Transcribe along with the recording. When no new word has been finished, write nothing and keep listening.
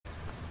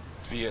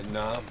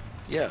Vietnam?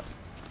 Yeah.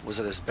 Was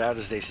it as bad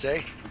as they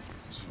say?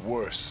 It's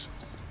worse.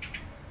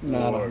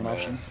 Not War, an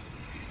option. man.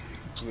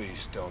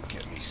 Please don't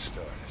get me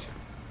started.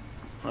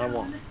 I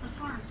won't.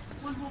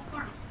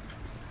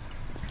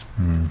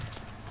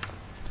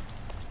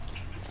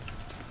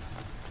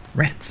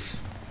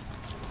 Rats.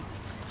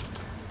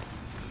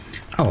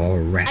 Oh,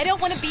 rats. I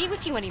don't want to be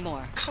with you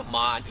anymore. Come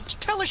on,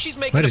 tell her she's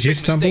making What a did you big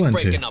stumble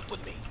mistake into? breaking up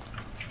with me.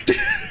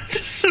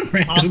 Just a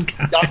random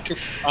guy.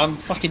 I'm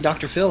fucking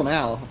Dr. Phil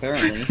now,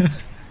 apparently.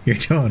 You're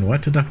doing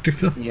what to Dr.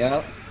 Phil?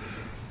 Yep.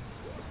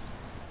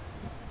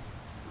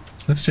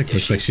 This chick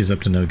looks like she's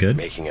up to no good.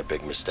 Making a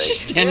big mistake. She's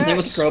standing there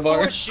with a Of crowbar.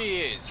 course she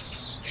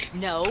is.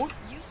 No.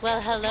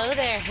 Well, hello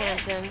there,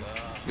 handsome.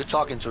 You're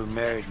talking to a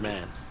married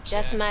man.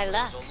 Just my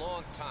luck. It was a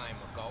long time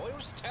ago. It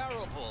was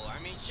terrible.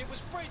 I mean, she was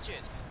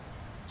frigid.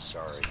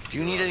 Sorry. Do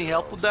you need any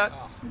help with that?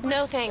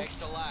 No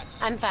thanks. Thanks a lot.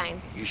 I'm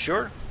fine. You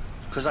sure?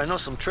 Because I know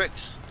some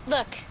tricks.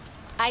 Look,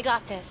 I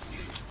got this.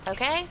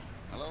 Okay?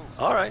 Hello.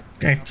 All right.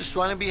 Okay. Just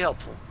trying to be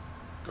helpful.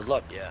 Good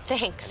luck. Yeah.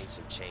 Thanks. I need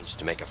some change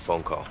to make a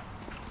phone call.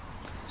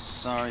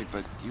 Sorry,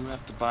 but you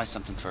have to buy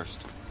something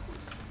first.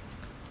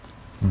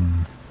 All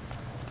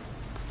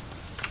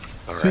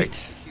right.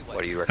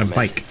 What do you A recommend?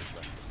 bike.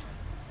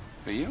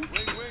 For you? Ring,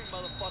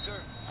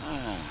 motherfucker.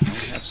 Ah, we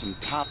have some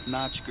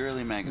top-notch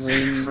girly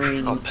magazines. Ring,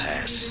 ring. I'll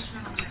pass.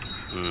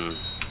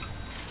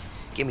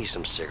 Give me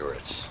some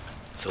cigarettes.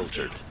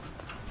 Filtered.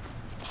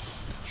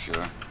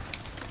 Sure.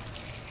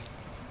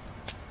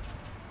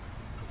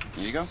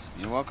 Here you go.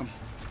 You're welcome.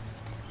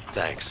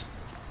 Thanks.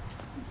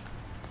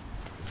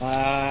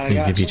 I Can you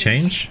got give you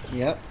change?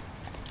 Yep.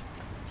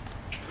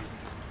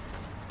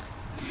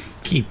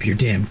 Keep your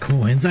damn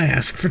coins. I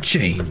ask for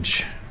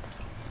change.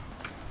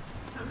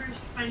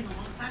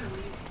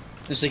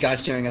 There's a guy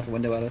staring out the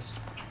window at us.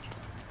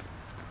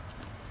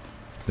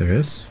 There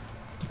is?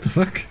 What the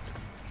fuck?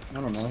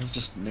 I don't know. He's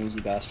just a nosy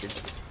bastard.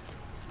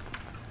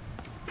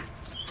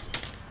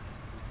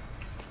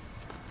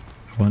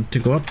 I want to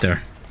go up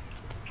there.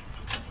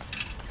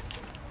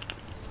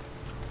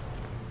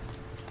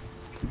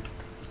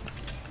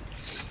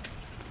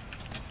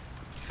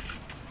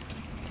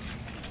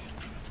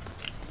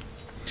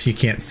 You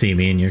can't see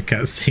me in your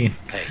cutscene.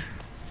 Hey,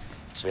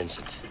 it's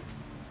Vincent.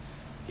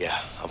 Yeah,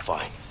 I'm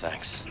fine,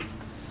 thanks.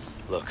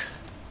 Look,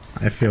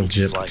 I feel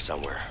gypped. fly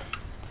somewhere.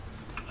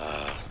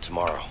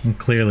 Tomorrow. And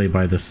clearly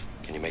by this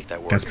Can you make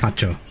that work?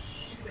 gazpacho.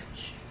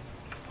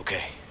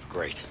 Okay,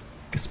 great.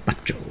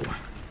 Gazpacho.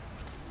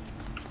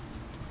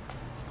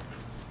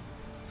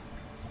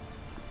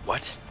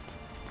 What?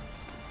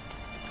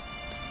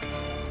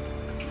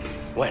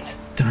 When?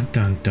 Dun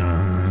dun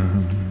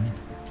dun.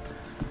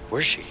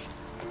 Where's she?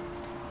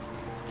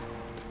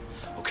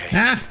 Okay,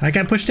 Ah, I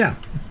got pushed out.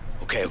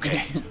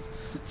 okay.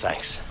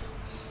 Thanks.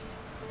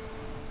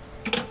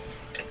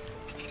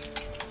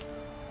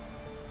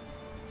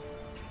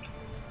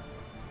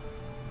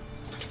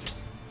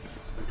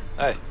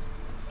 Hey,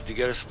 did you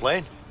get us a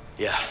plane?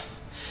 Yeah,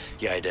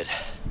 I did.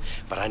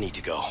 But I need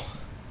to go.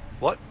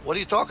 What? What are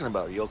you talking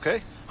about? Are you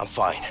okay? I'm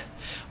fine,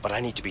 but I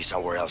need to be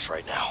somewhere else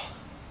right now.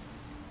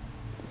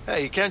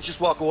 Hey, you can't just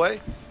walk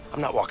away.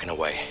 I'm not walking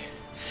away,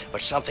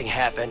 but something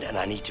happened and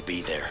I need to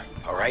be there,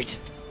 all right?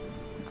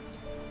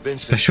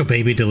 Vincent, Special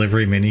baby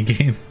delivery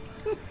minigame.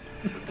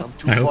 I'm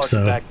too I hope far so.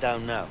 to back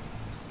down now.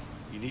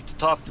 You need to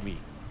talk to me.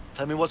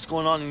 Tell me what's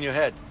going on in your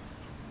head.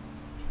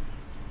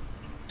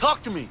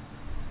 Talk to me.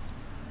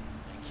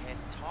 I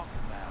can't talk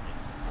about it.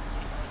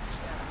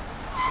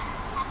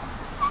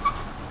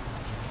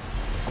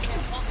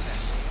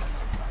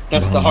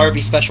 That's the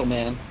Harvey special,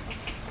 man.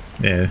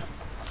 Yeah.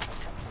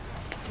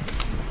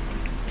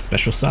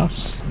 Special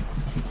sauce.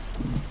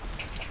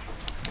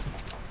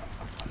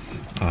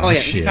 Oh yeah,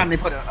 shit. anytime they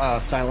put a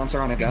silencer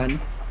on a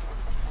gun,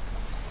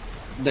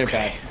 they're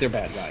Okay. bad. They're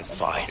bad guys.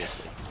 Fine.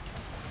 Obviously.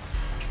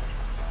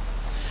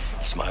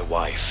 It's my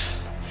wife.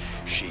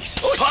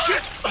 She's... Oh,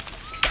 shit!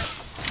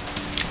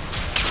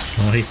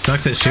 Well, he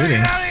sucks at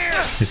shooting.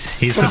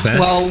 He's the best.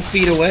 12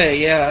 feet away.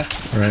 Yeah.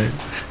 Right.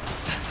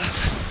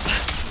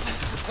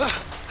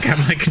 Got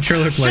my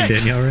controller plugged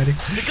Shit! in. You already?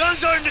 The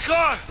guns are in the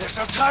car. There's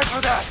no time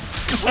for that.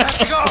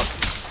 Let's go.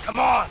 Come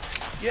on.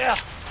 Yeah.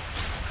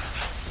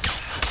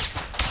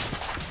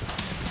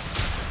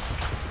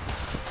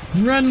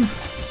 Run!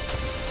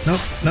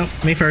 Nope,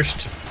 me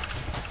first.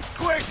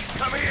 Quick,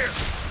 come here.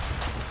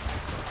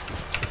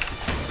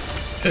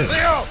 Ugh.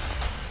 Leo,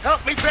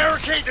 help me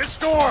barricade this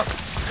door.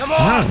 Come on.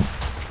 Oh.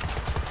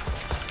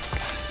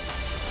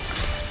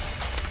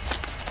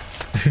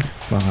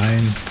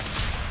 Fine.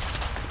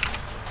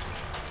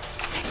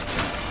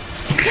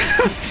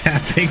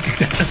 Tapping.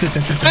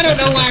 I don't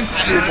know why I'm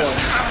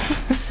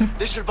tapping for.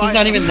 This should buy He's us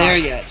not some even time. there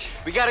yet.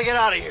 We gotta get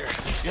out of here.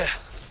 Yeah.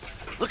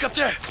 Look up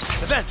there.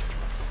 The vent.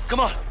 Come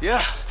on. Yeah,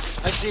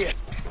 I see it.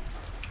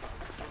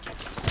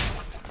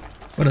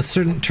 What a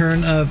certain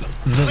turn of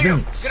the Leo,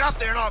 vents. get up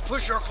there and I'll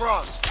push her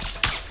across.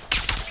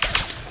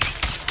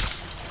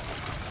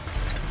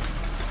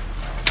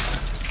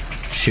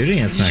 Shooting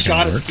it's He not shot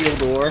gonna a work. steel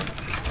door.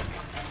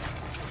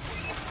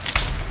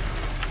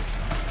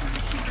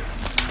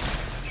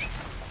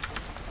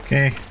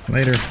 Okay,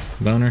 later,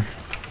 boner.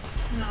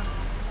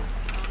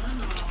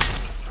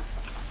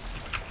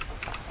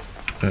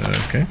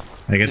 Okay.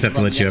 I guess I have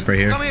to let you up right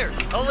here. Come here.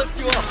 I'll lift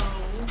you up.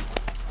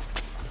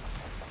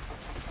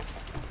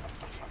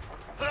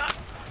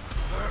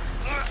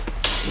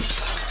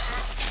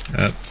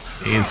 Oh,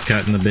 he's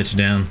cutting the bitch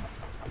down.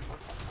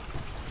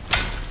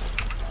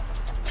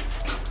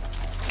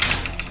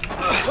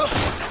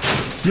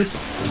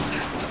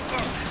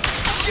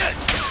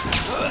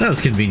 That was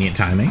convenient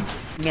timing.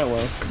 No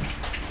worst.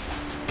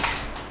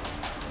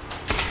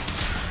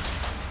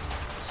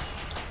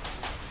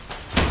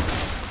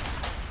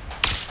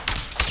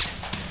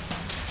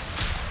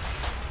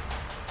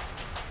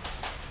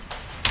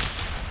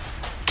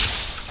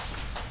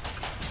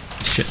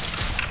 Shit.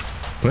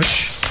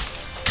 Push.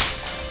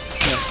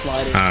 Yeah,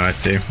 sliding. Oh, I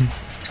see.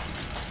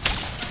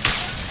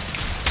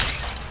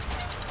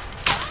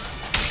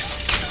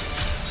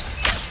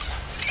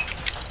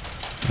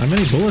 How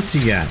many bullets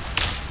you got?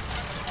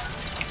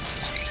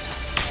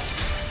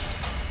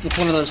 It's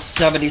one of those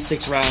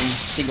 76 round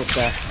single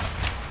stacks.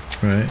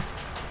 Right.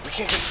 We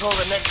can control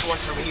the next one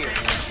from here.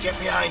 Get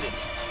behind it.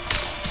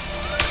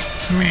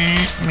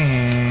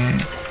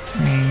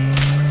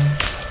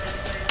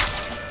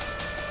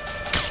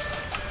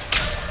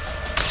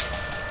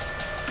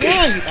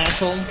 Yeah, you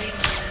asshole.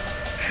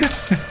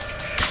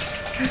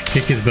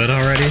 Kick his butt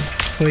already?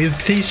 Well,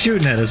 he's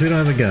shooting at us. We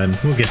don't have a gun.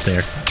 We'll get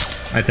there.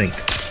 I think.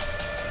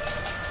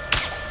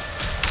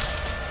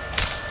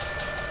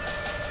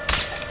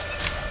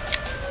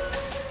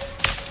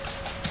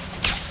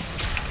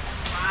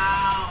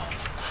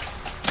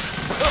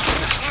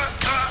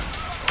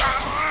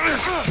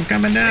 I'm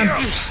coming down.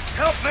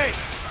 Help me!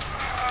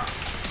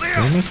 What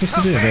am I supposed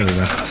to do? There we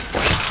go.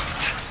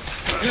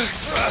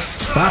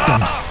 Bop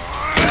him.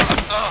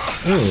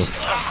 Ooh.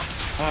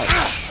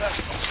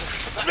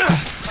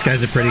 This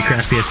guy's a pretty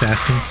crappy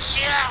assassin.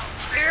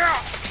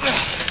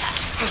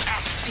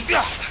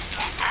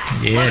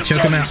 Yeah,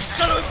 choke him out.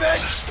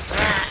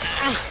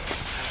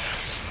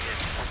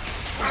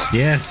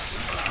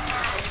 Yes.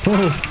 Pull.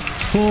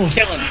 Pull.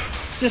 Kill him.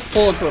 Just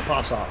pull until it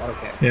pops off. I don't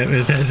care. Yeah,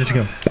 his head's just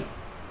going.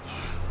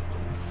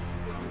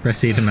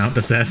 Press E to mount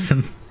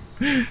assassin.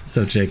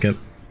 So Jacob.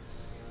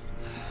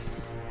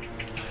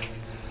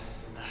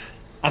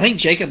 I think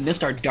Jacob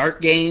missed our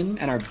dart game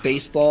and our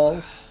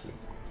baseball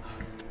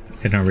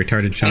And our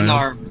retarded child. and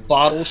our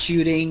bottle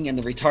shooting and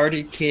the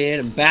retarded kid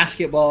and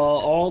basketball,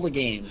 all the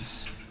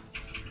games.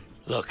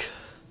 Look,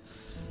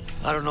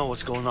 I don't know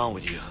what's going on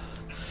with you,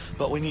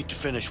 but we need to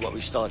finish what we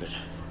started.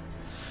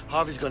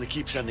 Harvey's gonna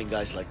keep sending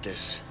guys like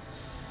this.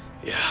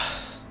 Yeah,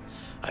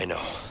 I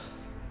know.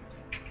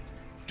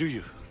 Do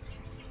you?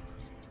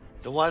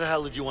 Then why the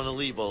hell did you want to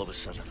leave all of a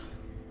sudden?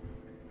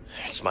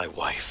 It's my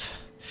wife.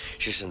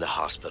 She's in the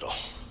hospital.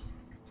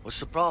 What's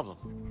the problem?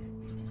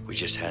 We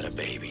just had a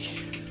baby.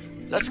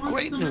 That's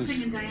great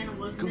news.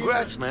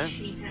 Congrats, man.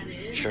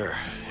 Sure,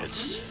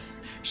 it's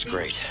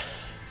great.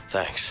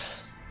 Thanks.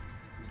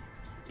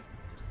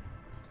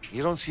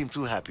 You don't seem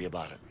too happy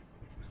about it.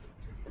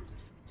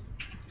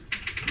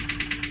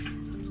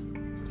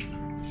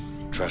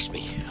 Trust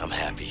me, I'm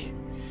happy.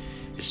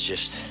 It's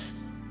just...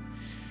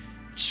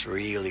 it's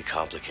really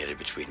complicated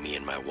between me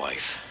and my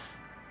wife.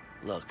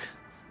 Look,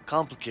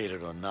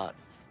 complicated or not,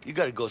 you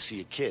gotta go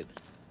see a kid.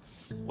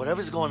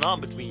 Whatever's going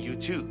on between you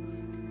two,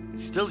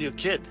 it's still your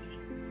kid.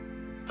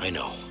 I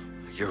know.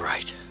 You're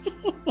right.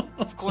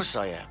 Of course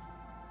I am.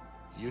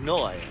 You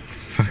know I am.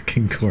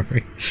 Fucking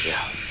Corey.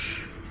 Yeah,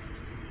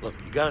 Look,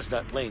 you got us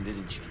that plane,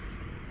 didn't you?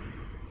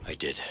 I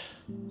did.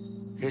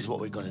 Here's what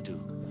we're gonna do.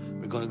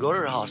 We're gonna go to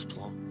the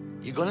hospital,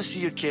 you're gonna see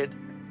your kid,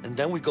 and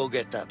then we go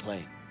get that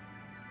plane.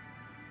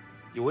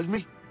 You with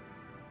me?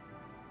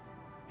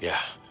 Yeah.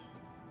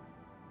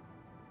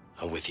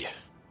 I'm with you.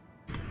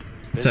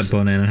 What's up,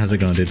 Bonanna? How's it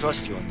going, I can dude?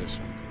 trust you on this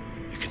one.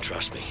 You can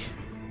trust me.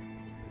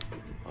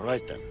 All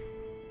right, then.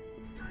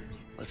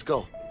 Let's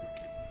go.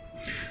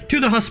 To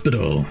the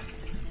hospital.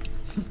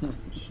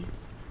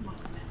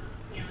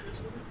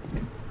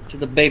 To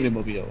the baby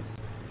mobile.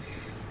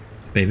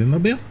 Baby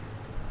mobile?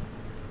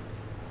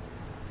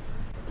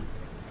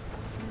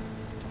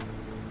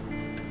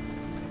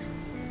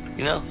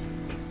 You know,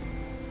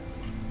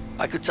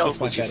 I could tell That's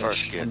it was my your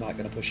fetish. first kid. I'm not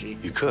gonna push E.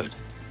 You could.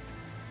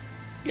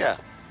 Yeah.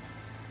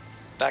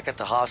 Back at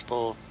the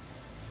hospital,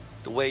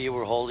 the way you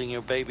were holding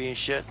your baby and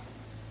shit.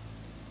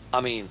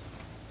 I mean,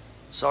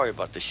 sorry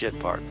about the shit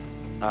part.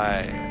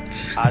 I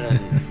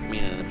didn't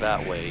mean it in a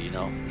bad way, you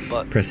know,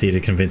 but Press E to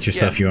convince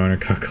yourself Yeah. you aren't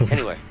a cuckold.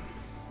 anyway,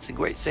 it's a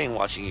great thing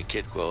watching your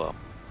kid grow up.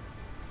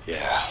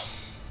 Yeah,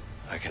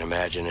 I can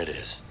imagine it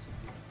is.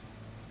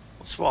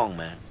 What's wrong,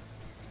 man?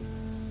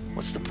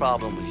 What's the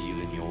problem with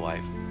you and your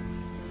wife?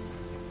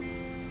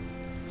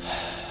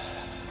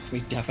 Are we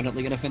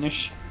definitely gonna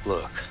finish?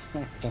 Look,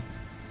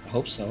 I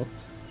hope so.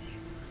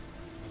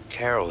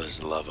 Carol is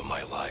the love of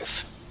my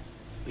life.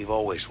 We've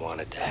always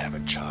wanted to have a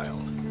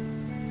child.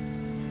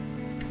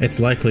 It's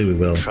likely we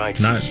will. Tried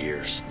for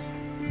years.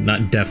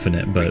 Not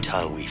definite, Every but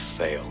time we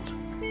failed,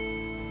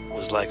 it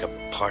was like a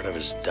part of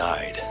us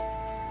died.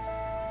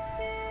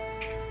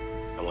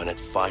 And when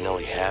it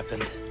finally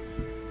happened,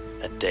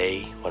 that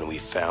day when we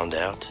found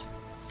out,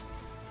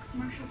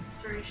 Commercial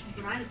consideration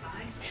provided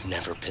by. we've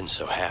never been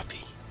so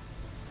happy.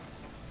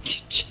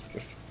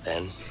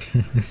 Then,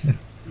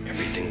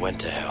 everything went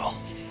to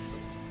hell.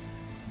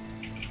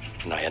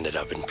 And I ended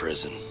up in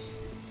prison.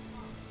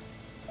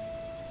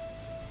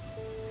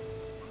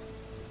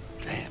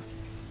 Damn.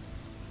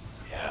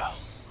 Yeah.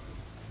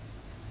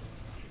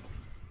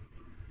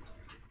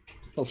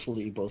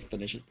 Hopefully you both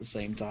finish at the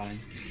same time.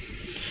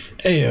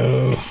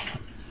 Ayo.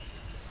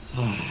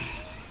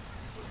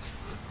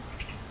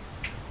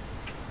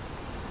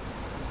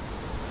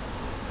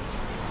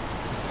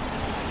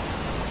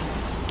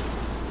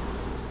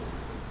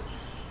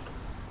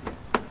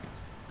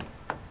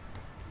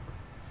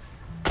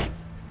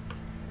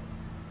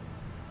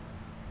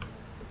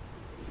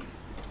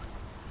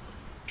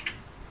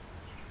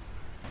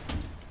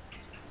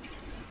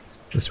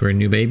 This where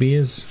new baby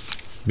is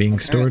being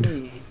stored?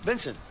 Apparently-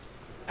 Vincent,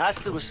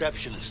 ask the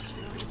receptionist.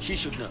 She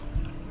should know.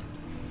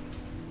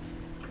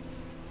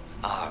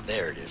 Ah,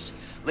 there it is.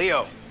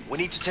 Leo, we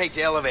need to take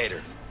the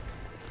elevator.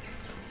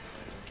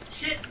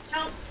 Shit,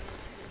 help.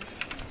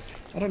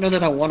 I don't know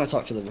that I want to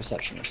talk to the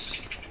receptionist.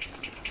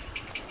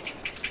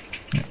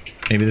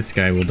 Maybe this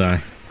guy will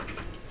die.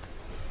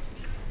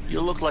 You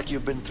look like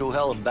you've been through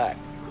hell and back.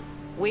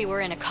 We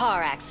were in a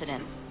car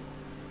accident.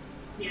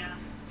 Yeah.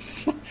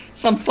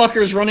 Some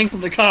fuckers running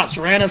from the cops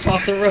ran us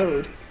off the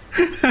road.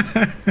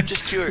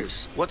 Just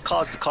curious, what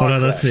caused the car Hold on,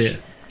 crash? let's see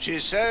it. She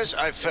says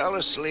I fell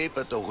asleep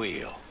at the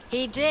wheel.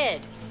 He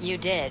did. You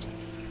did.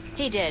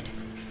 He did.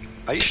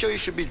 Are you sure you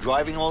should be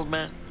driving, old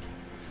man?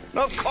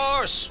 Of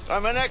course,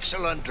 I'm an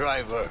excellent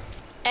driver.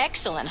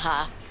 Excellent,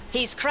 huh?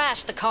 He's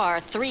crashed the car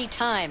 3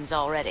 times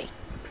already.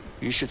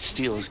 You should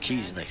steal his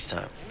keys next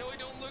time.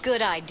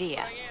 Good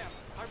idea.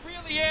 I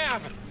really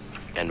am.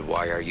 And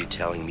why are you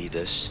telling me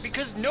this?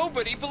 Because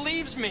nobody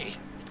believes me.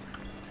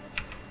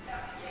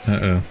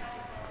 Uh-oh.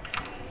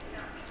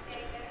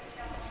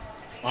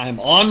 I'm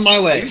on my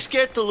Are way. you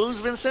scared to lose,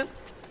 Vincent?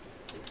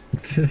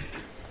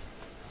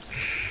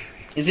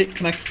 Is it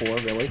Connect 4,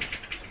 really?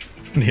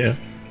 Yeah.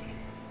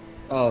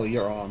 Oh,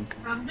 you're on.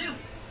 I'm new.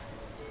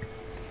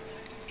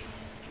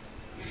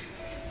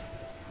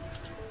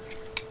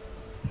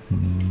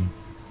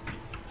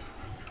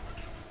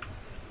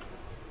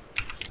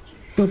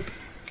 Boop.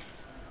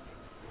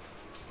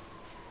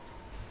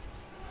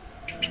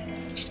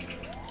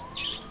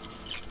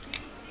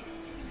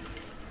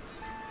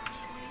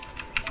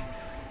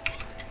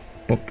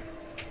 Boop.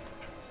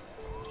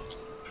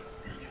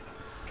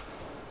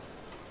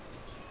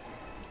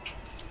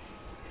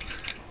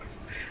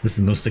 This is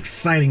the most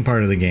exciting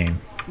part of the game.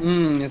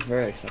 It's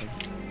very exciting.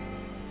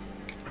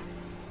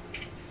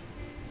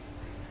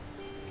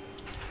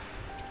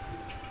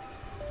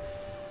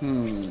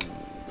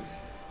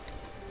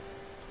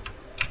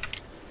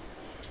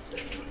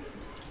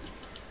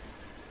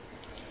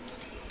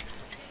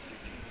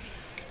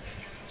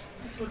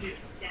 I told you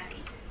it's daddy.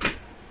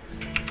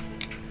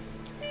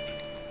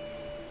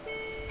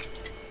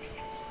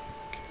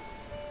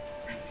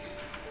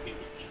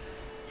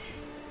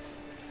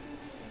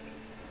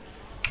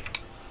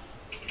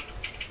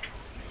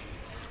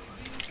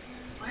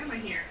 Why am I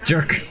here? How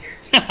Jerk.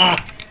 am I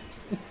here?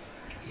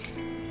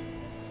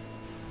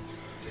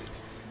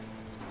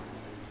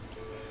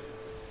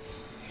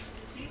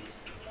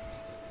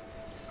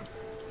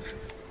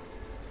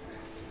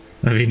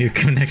 That'd be a new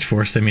Connect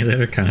 4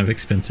 simulator, kind of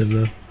expensive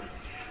though.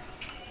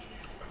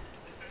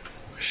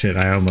 Shit,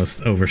 I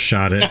almost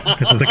overshot it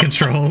because of the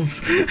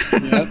controls.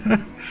 Yep.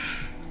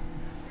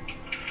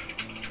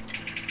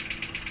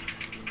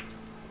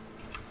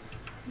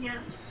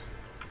 Yes.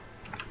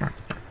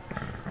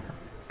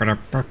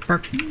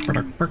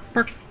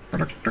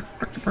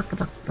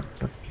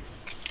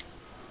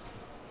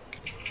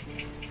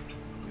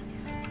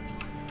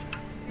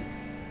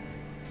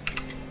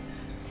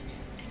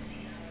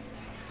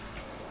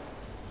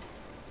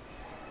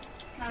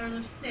 How are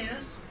those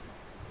potatoes?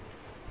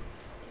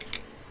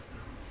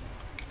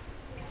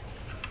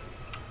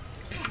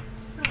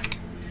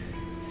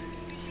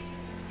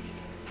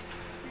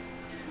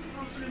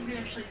 Nobody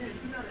actually did.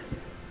 Who got it?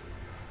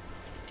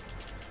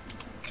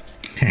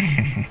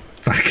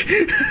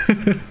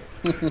 Fuck.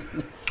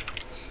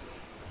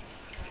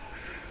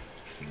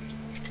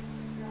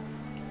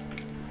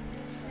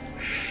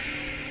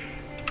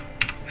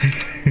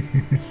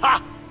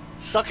 Ha!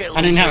 Suck it,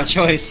 I didn't have a loser.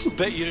 choice.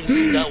 Bet you didn't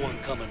see that one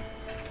coming.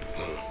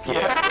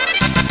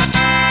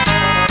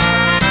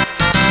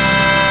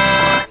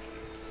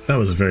 That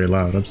was very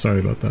loud. I'm sorry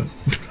about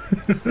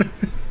that.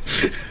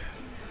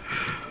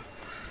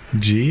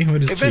 G?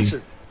 What is Hey, G?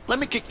 Vincent, let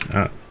me kick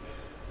you.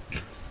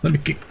 Let me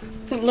kick.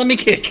 Let me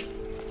kick.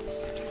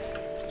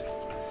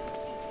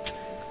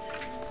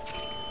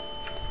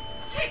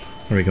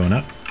 Are we going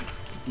up?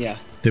 Yeah.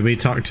 Did we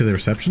talk to the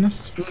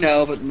receptionist?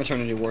 No, but the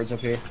maternity ward's up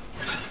here.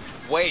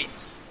 Wait.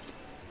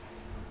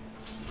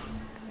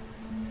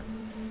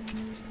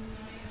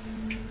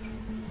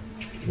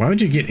 Why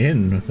would you get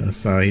in with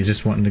us? He's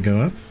just wanting to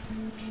go up?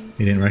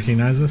 He didn't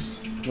recognize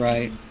us?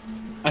 Right.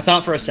 I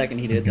thought for a second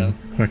he did, though.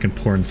 Fucking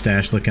porn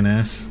stash looking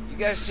ass. You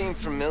guys seem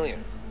familiar.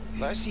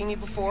 Have I seen you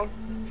before?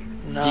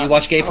 No, Do you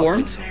watch gay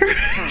porn? So.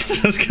 That's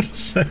what I was gonna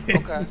say.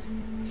 Okay.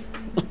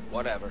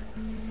 Whatever.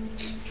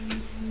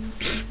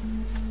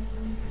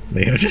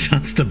 Leo just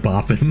wants to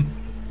bop him.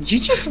 You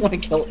just want to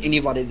kill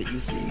anybody that you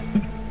see.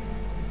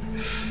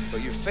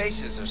 But your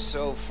faces are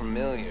so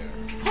familiar.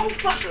 Oh,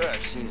 fuck! I'm sure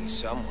I've seen you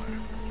somewhere.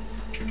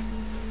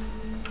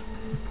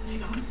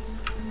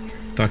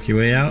 Talk your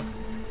way out.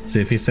 See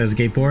if he says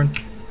gay porn.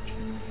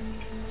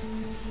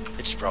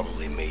 It's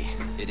probably me.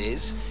 It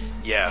is?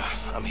 Yeah,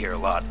 I'm here a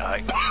lot.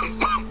 I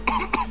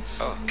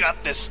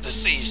got this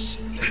disease.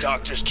 The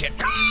doctors can't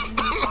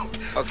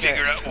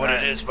figure out what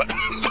it is, but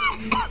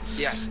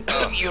Yes.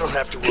 you don't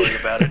have to worry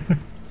about it.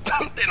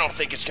 They don't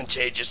think it's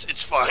contagious.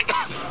 It's fine.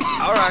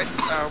 All right.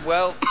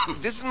 Well,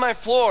 this is my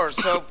floor,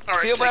 so All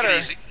right, feel take better. it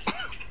easy.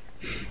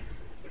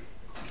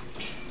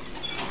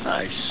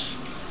 Nice.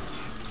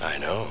 I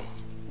know.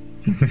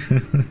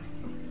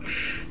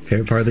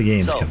 Favorite part of the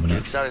game's So, coming you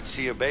up. excited to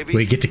see your baby?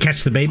 We get to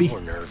catch the baby?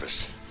 More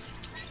nervous.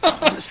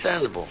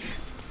 Understandable.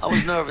 I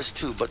was nervous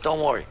too, but don't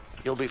worry.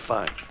 You'll be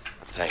fine.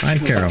 Thank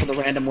Fine, you. Talk Carol. to the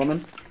random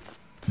woman.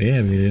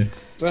 Yeah, we do.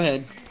 Go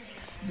ahead.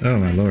 Oh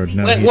my lord,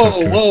 no. Wait, you talk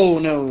to her. whoa,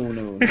 no,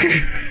 no, no.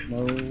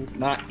 No,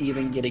 not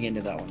even getting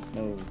into that one.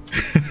 No.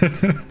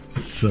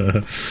 It's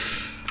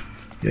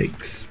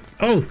yikes.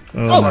 Oh, Oh,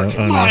 no, oh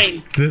no.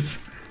 mine. This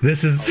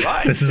is All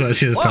right, this is what this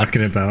she is was fun.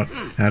 talking about.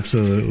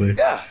 Absolutely.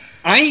 Yeah.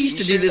 I used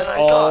to do Easier this than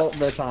I all thought.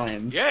 the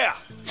time. Yeah.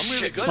 I'm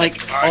really good.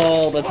 Like,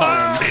 all the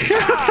time.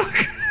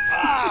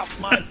 Ah,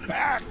 my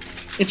back.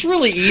 It's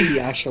really easy,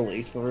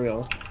 actually, for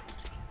real.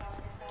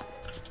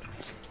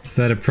 Is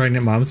that a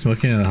pregnant mom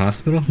smoking in the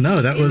hospital? No,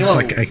 that was No.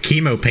 like a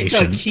chemo It's a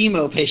patient.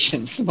 chemo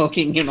patient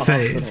smoking in the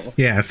hospital.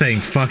 Yeah,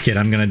 saying fuck it,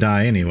 I'm gonna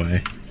die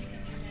anyway.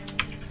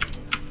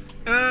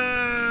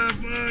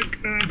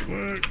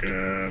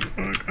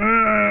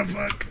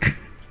 Fuck.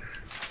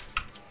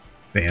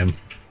 Damn.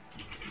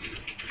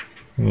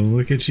 Well,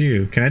 look at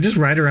you. Can I just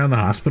ride around the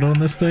hospital in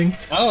this thing?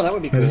 Oh, that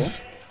would be I cool.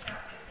 just-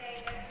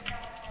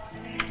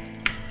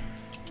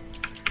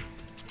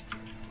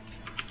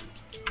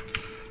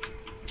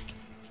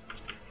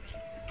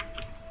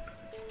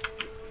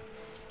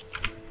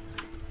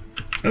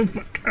 Oh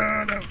fuck!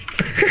 Oh no!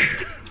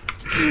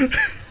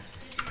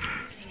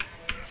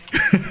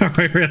 Are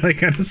we really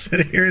gonna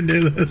sit here and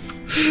do this?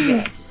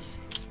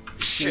 Yes.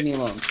 Leave me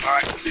alone. All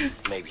right.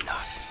 Maybe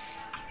not.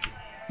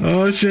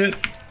 Oh shit!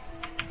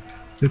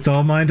 It's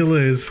all mine to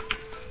lose.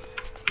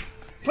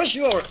 Push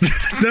you over.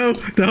 No,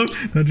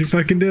 don't you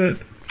fucking do it.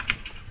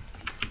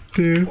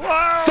 Dude.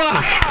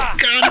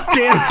 Fuck! God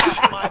damn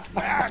it! My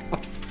back.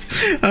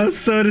 I was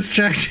so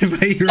distracted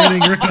by you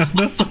running around.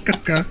 I was like,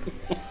 oh god.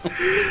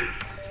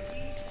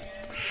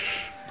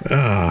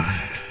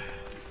 Ah.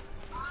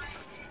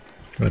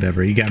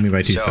 Whatever, you got me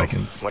by 2 So,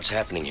 seconds. what's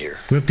happening here?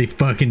 Whoop-de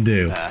fucking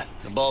do.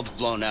 The bulb's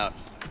blown out.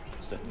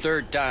 It's the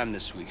 3rd time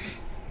this week.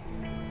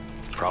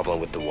 Problem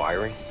with the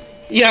wiring?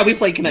 Yeah, we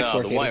played Connect No,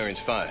 4. the wiring's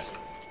fine.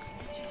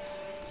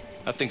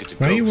 I think it's a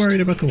Why are you ghost.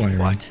 worried about the wiring?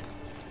 What?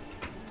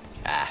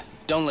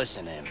 Don't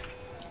listen to him.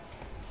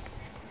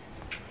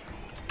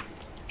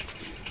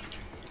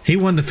 He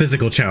won the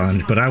physical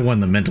challenge, but I won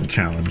the mental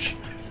challenge.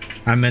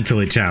 I'm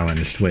mentally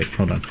challenged. Wait,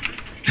 hold on.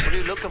 What are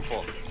you looking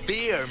for?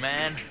 Beer,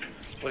 man.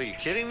 What, are you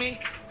kidding me?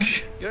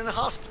 You're in the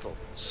hospital.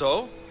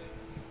 So?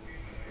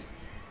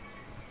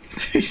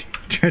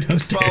 Try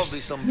downstairs. Probably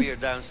some beer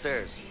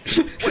downstairs.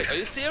 Wait, are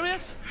you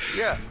serious?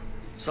 Yeah.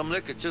 Some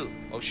liquor, too.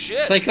 Oh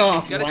shit. Take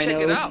off, Gotta check Rhino.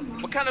 it out.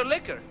 What kind of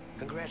liquor? What's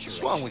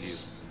Congratulations. wrong with you?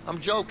 I'm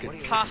joking.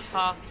 Ha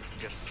ha.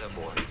 Just a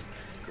boy.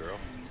 Girl.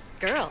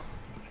 Girl.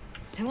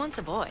 Who wants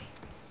a boy?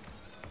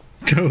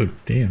 Oh,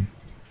 damn.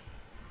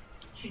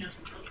 She knows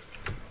what's up.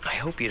 I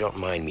hope you don't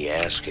mind me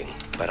asking,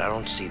 but I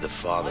don't see the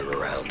father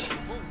around.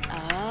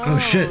 Oh,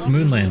 shit,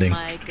 moon landing.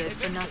 My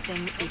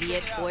good-for-nothing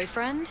idiot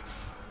boyfriend?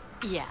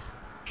 Yeah,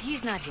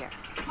 he's not here.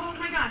 Oh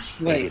my gosh.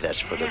 Maybe Wait, that's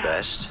for the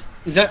best.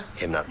 is that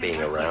Him not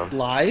being around.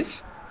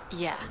 live?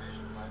 Yeah,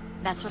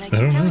 that's what I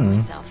don't keep telling know.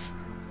 myself.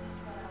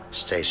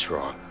 Stay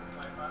strong.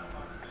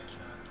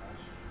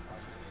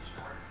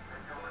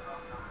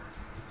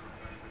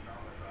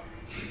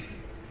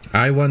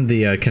 I won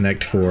the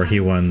Connect 4. He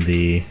won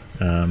the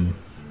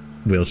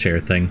wheelchair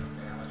thing.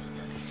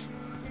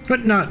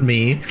 But not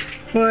me.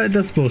 What?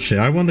 That's bullshit.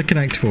 I won the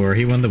Connect 4.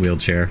 He won the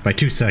wheelchair by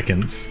 2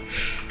 seconds.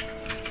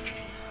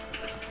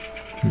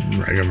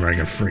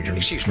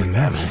 Excuse me,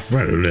 ma'am.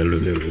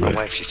 My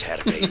wife just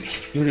had a baby.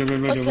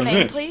 What's the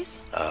name,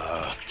 please?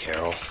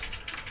 Carol.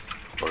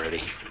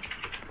 Already.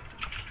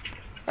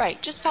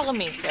 Right, just follow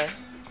me, sir.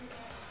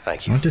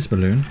 Thank you. Want this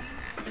balloon?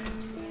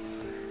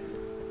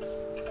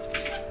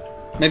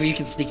 Maybe you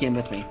can sneak in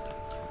with me.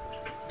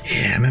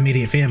 Yeah, I'm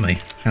immediate family.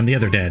 I'm the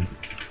other dad.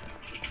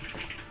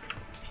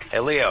 Hey,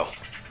 Leo.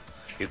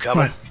 You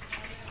coming? What?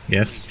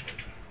 Yes.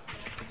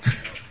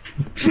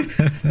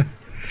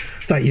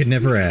 Thought you'd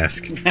never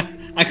ask.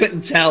 I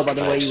couldn't tell by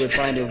the way you were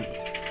trying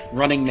to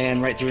Running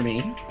Man right through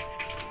me.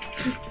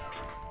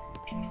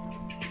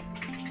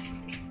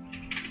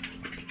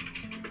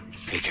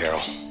 Hey,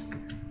 Carol.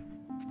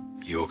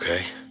 You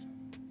okay?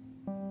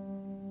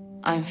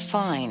 I'm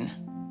fine.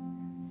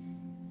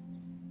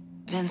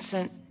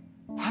 Vincent,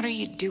 what are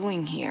you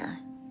doing here?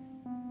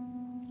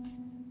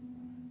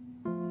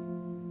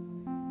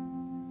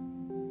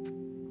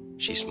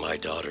 She's my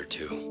daughter,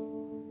 too.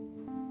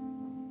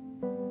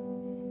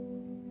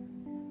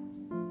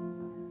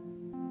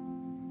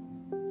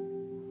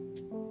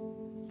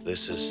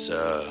 This is,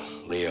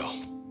 Leo.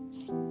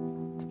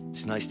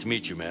 It's nice to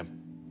meet you, ma'am.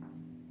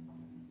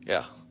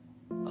 Yeah.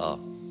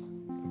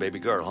 Baby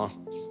girl,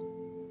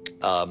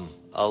 huh?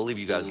 I'll leave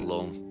you guys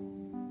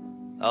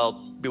alone. I'll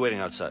be waiting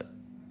outside.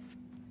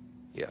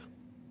 Yeah.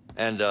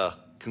 And,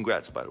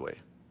 congrats, by the way.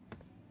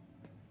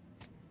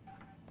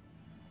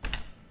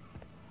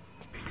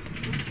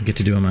 I get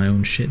to do my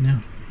own shit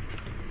now.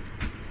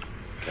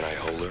 Can I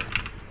hold her?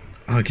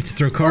 Oh, I get to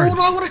throw cards. Oh,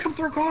 no, I want to come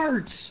throw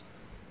cards.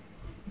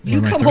 Where You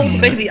am I come throwing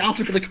hold the them baby, I'll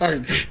throw the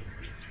cards.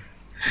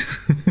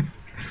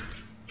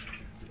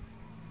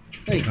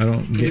 Hey, I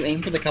don't can get- you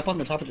aim for the cup on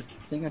the top of the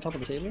thing on top of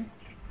the table?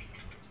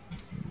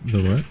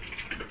 The what?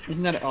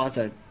 Isn't that it's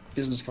a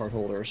business card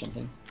holder or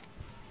something?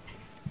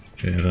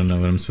 Okay, I don't know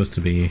what I'm supposed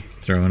to be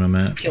throwing them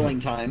at. Killing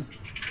time.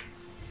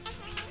 How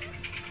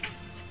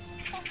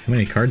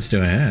many cards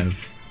do I have?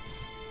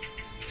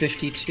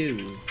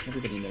 52.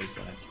 Everybody knows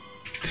that.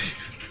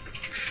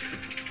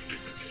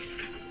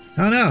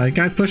 Oh no, I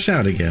got pushed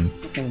out again.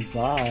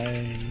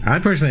 Bye. I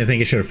personally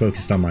think I should have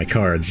focused on my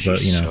cards,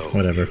 but you know, She's so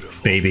whatever.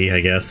 beautiful. Baby, I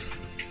guess.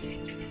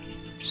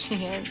 She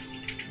is.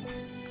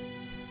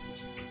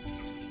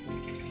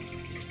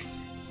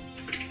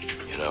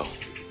 You know,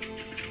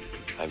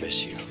 I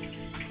miss you.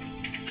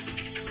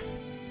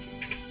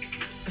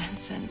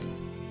 Vincent,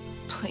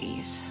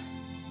 please.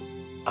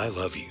 I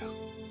love you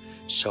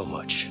so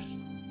much.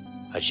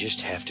 I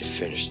just have to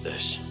finish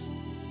this.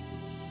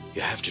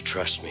 You have to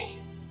trust me.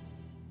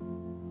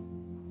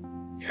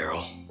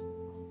 Carol,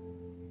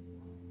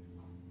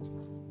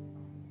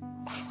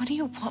 What do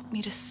you want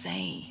me to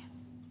say?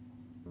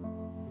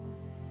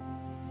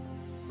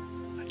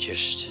 I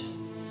just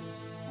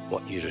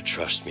want you to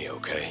trust me,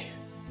 okay?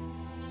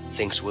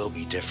 Things will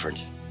be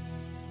different.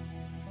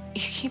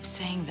 You keep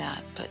saying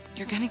that, but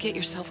you're gonna get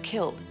yourself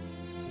killed.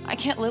 I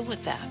can't live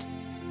with that.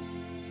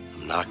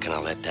 I'm not gonna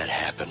let that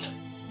happen.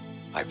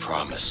 I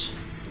promise.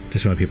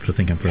 Just want people to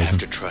think I'm You have frozen.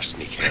 to trust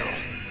me, Carol.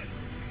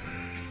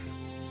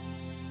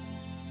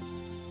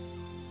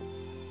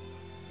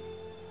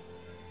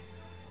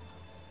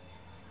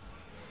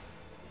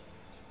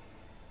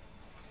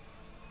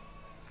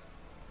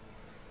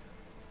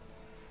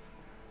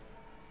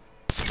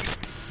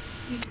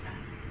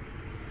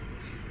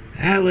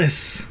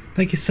 Alice,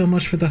 thank you so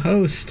much for the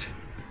host.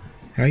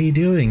 How are you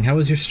doing? How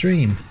was your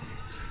stream?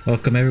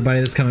 Welcome everybody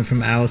that's coming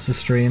from Alice's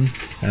stream.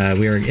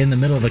 We are in the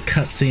middle of a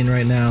cutscene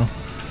right now.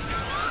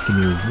 Give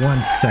me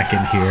 1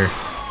 second here.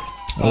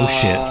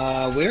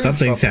 Oh we're shit. in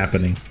Something's trouble.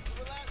 happening.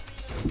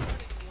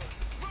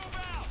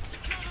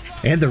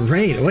 And the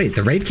raid. Wait,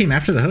 the raid came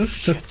after the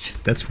host?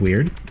 That's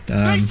weird.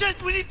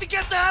 Vincent, we need to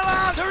get the hell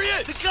out! There he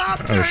is! The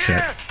cops Oh are shit.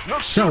 here! No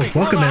So, shooting.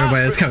 welcome We're in the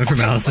everybody that's coming from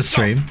hospital. Alice's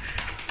Okay, let's go. stream.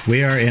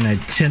 We are in a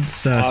tense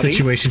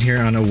situation here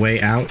on a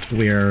way out.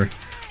 We are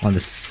on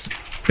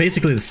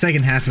basically the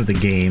second half of the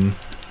game.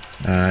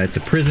 It's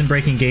a prison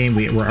breaking game.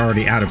 We're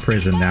already out of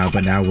prison now,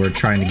 but now we're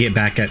trying to get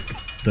back at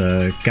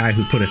the guy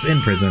who put us in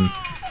prison.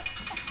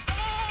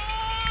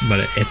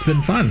 But it's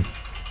been fun.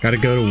 Gotta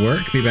go to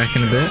work, be back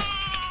in a bit.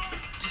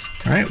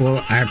 Alright,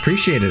 well, I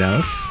appreciate it,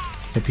 Alice.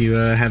 Hope you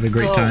have a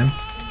great Go. time.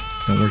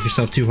 Don't work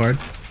yourself too hard.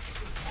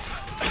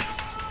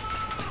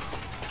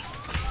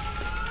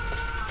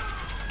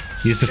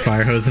 Use the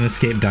fire hose and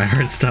escape Die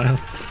Hard style.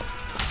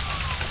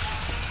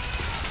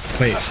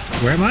 Wait,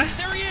 where am I?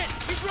 There he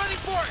is! He's running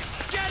for it!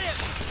 Get him!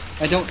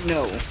 I don't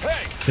know.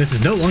 This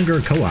is no longer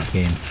a co-op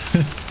game.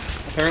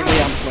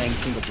 Apparently I'm playing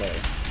single player.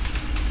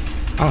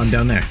 Oh, I'm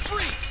down there.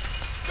 Freeze!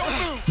 Don't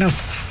move! No.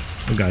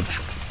 Oh god.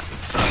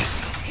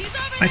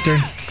 My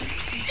turn.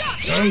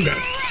 Oh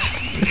god.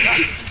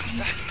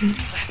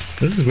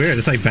 This is weird.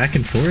 It's like back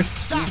and forth.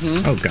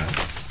 Oh god.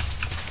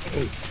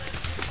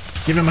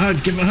 Give him a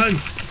hug. Give him a hug.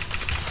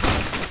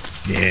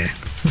 Yeah.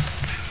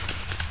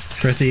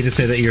 Press E to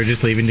say that you're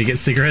just leaving to get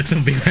cigarettes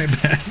and be right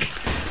back.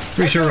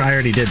 Pretty sure I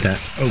already did that.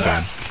 Oh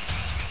god.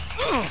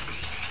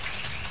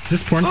 Is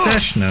this porn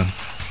stash? No. Not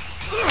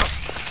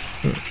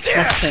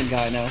the same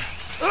guy, no.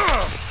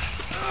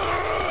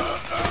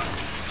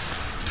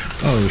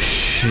 Oh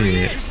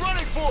shit. He's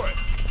running for it!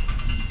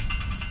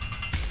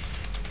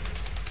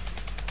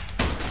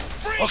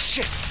 Oh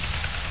shit!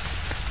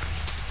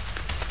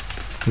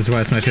 This is why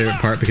it's my favorite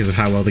part, because of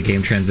how well the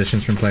game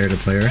transitions from player to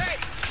player.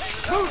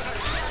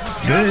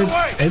 Good.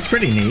 It's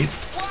pretty neat.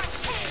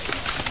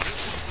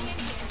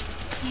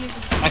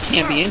 I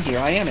can't be in here.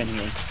 I am in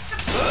here.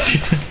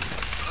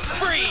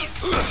 Freeze!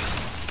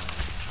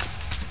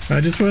 I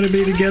just want to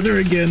be together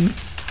again.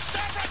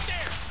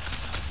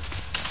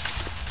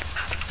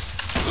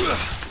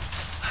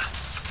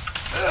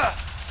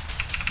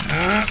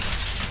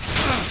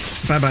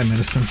 Bye-bye,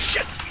 medicine.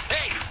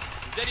 Hey!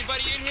 Is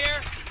anybody in here?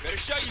 Better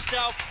show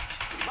yourself.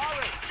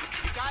 Murray,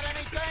 you got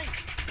anything?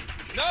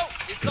 No,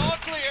 it's all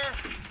clear.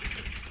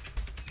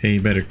 Hey,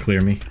 you better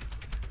clear me.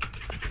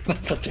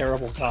 That's a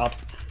terrible cop.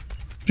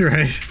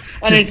 Right.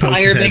 An Just pokes his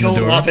entire head big in the old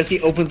door. office. He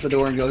opens the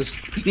door and goes,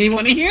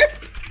 "Anyone in here?"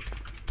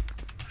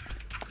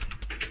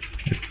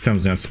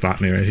 Someone's gonna spot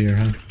me right here,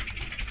 huh?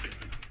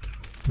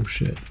 Oh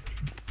shit.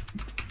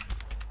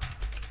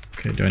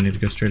 Okay, do I need to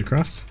go straight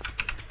across?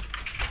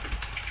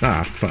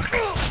 Ah, fuck.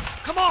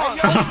 Come on!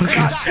 Oh,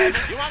 God.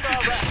 You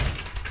under arrest.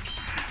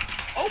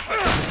 Open!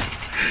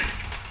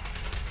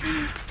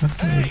 Oh,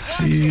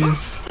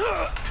 jeez.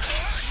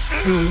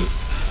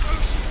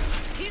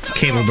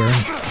 Cable burn.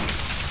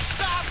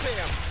 Stop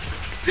him!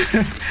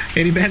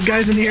 Any bad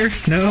guys in here?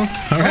 No?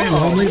 Alright,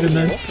 well, I'm leaving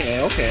then.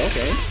 Okay.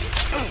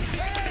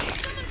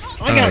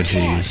 I Oh, got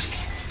jeez.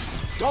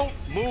 Don't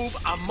move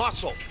a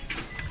muscle.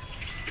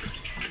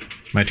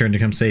 My turn to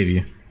come save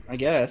you. I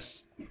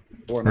guess.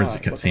 Or Or is not.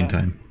 it cutscene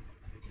time?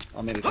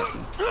 Oh, maybe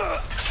cutscene.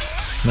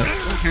 No.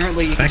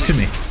 Apparently, you Back to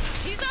me.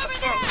 He's over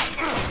there.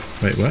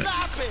 Wait, what?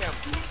 Stop him!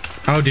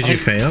 Oh, did you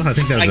fail? I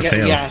think that was a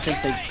fail. Yeah, I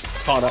think they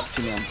caught up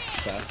to them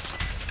fast.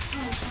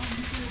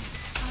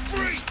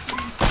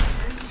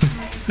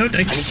 No I need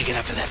thanks. to get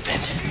up to that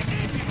vent.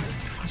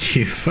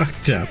 You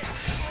fucked up.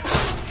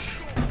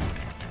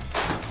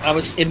 I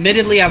was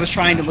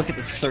trying to look at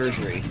the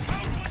surgery.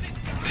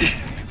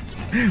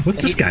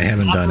 What's this guy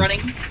haven't done? Running.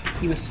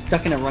 He was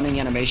stuck in a running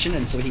animation,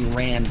 and so he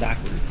ran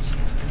backwards.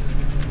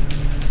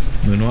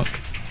 Moonwalk?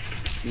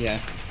 Yeah.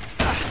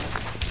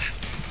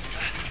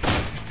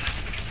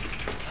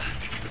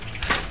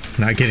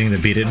 Not getting the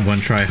beat it in one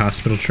try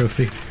hospital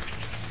trophy.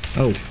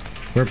 Oh,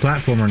 we're a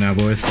platformer now,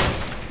 boys.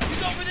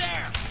 He's over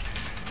there!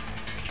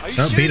 Are you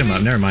Oh, beat him shitting up.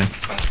 me? Never mind.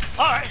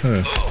 Alright,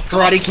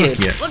 Karate Kid.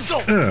 Yeah. let's go!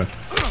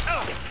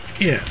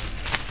 Yeah.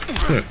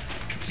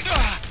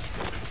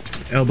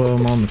 Just elbow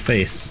him on the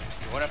face.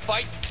 You wanna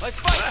fight? Let's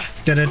fight!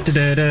 Da da da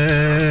da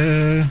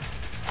da.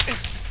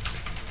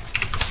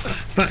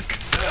 Fuck.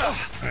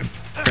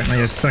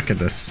 Apparently I suck at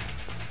this.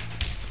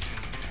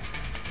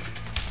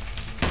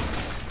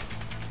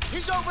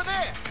 He's over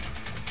there!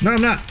 No,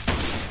 I'm not.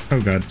 Oh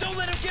god. Don't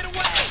let him get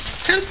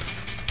away!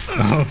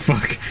 Oh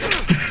fuck.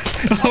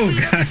 Oh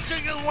Every god.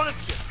 single one of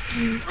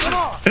you! Come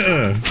on!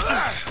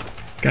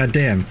 God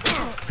damn.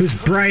 Whose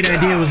bright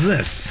idea was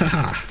this?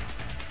 Haha.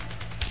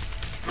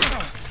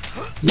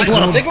 You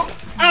want a pickle?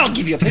 I'll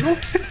give you a pickle.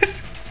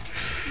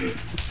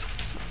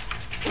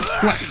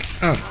 What?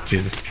 Oh,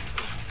 Jesus.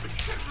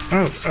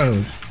 Oh,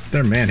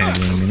 they're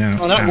manhandling me now.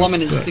 Oh, that Ow,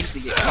 woman is fuck. fixed to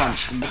get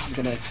punched, and this is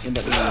gonna end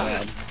up being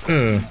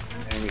bad.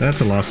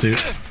 That's a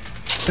lawsuit.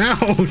 Ow,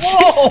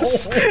 Whoa!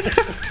 Jesus.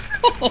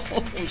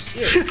 Oh,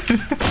 shit.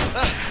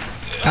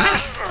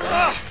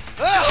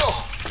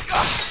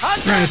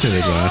 Right through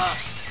the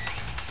glass.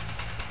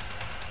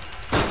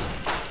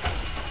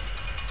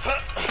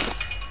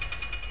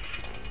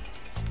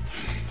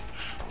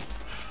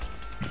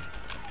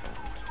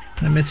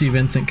 I miss you,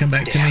 Vincent. Come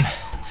back to me.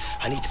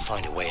 I need to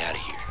find a way out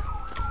of here.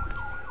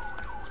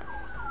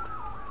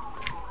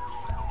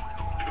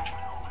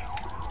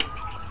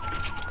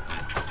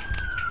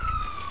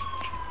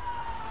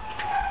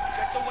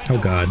 Oh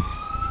god.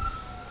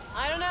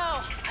 I don't know.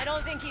 I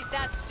don't think he's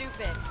that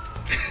stupid.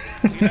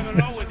 You never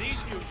know with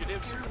these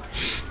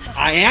fugitives.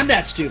 I am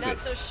that stupid. Not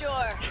so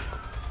sure.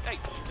 Hey, you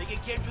think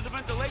it came through the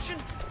ventilation?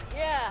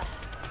 Yeah,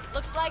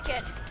 looks like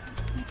it.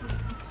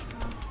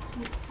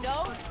 So,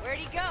 where'd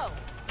he go? I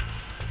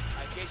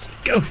guess he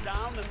Go. came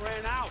down and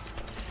ran out.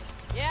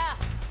 Yeah,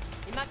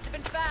 he must have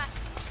been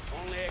fast.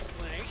 Only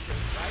explanation,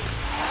 right?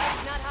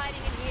 He's not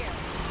hiding in here.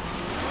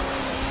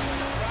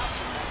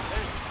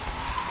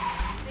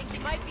 Think he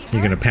might be hurt?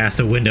 You're gonna pass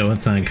a window and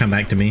something come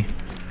back to me.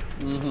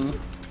 Mm-hmm.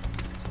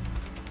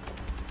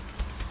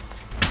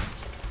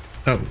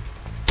 Oh.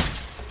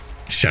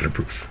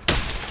 Shutterproof.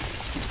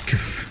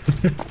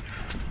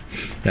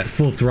 That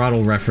full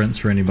throttle reference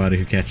for anybody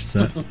who catches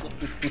that.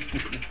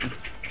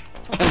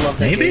 I love that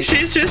Maybe game.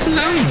 she's just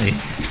lonely.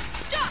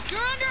 Stop! You're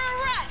under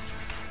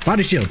arrest!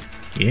 Body shield.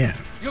 Yeah.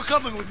 You're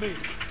coming with me.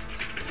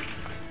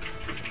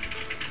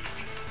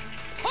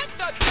 Put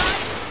the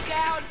gun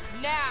down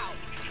now!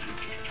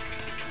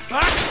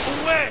 Back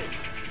away!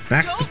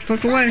 Back the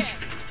fuck away.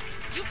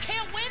 You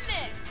can't win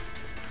this!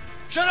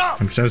 Shut up!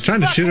 I was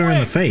trying to Back shoot her in away.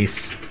 the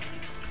face,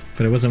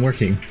 but it wasn't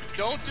working.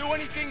 Don't do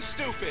anything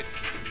stupid.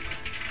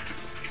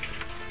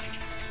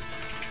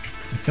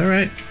 It's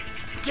alright.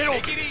 Get over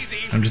Take it easy.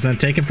 I'm just gonna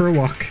take him for a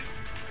walk.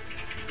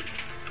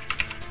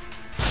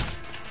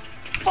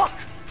 Fuck!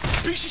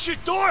 Piece of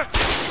shit door!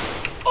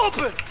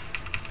 Open!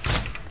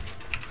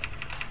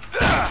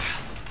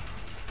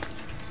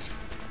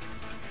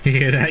 You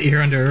hear that?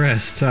 You're under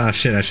arrest. Ah,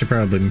 shit, I should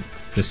probably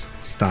just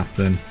stop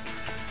then.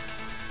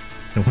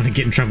 Don't want to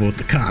get in trouble with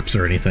the cops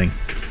or anything.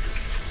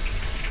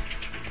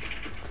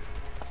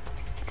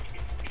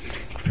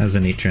 That was a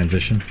neat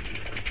transition.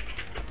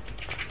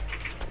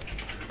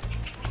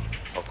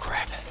 Oh,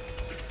 crap.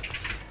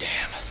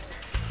 Damn.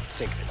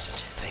 Think, Vincent.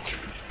 Think.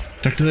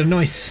 Talk to the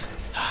noise.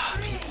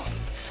 People.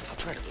 I'll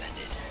try to blend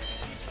in.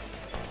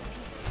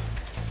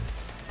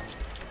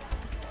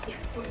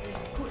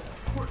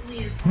 Good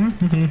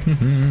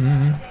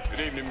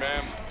evening,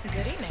 ma'am.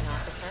 Good evening,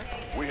 officer.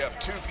 We have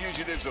 2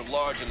 fugitives at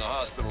large in the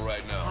hospital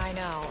right now. I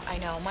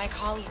know. My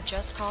colleague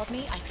just called me.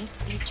 I think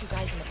it's these 2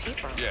 guys in the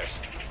paper.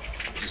 Yes.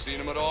 You seen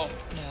them at all?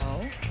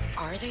 No.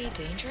 Are they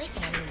dangerous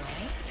in any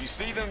way? If you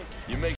see them, you make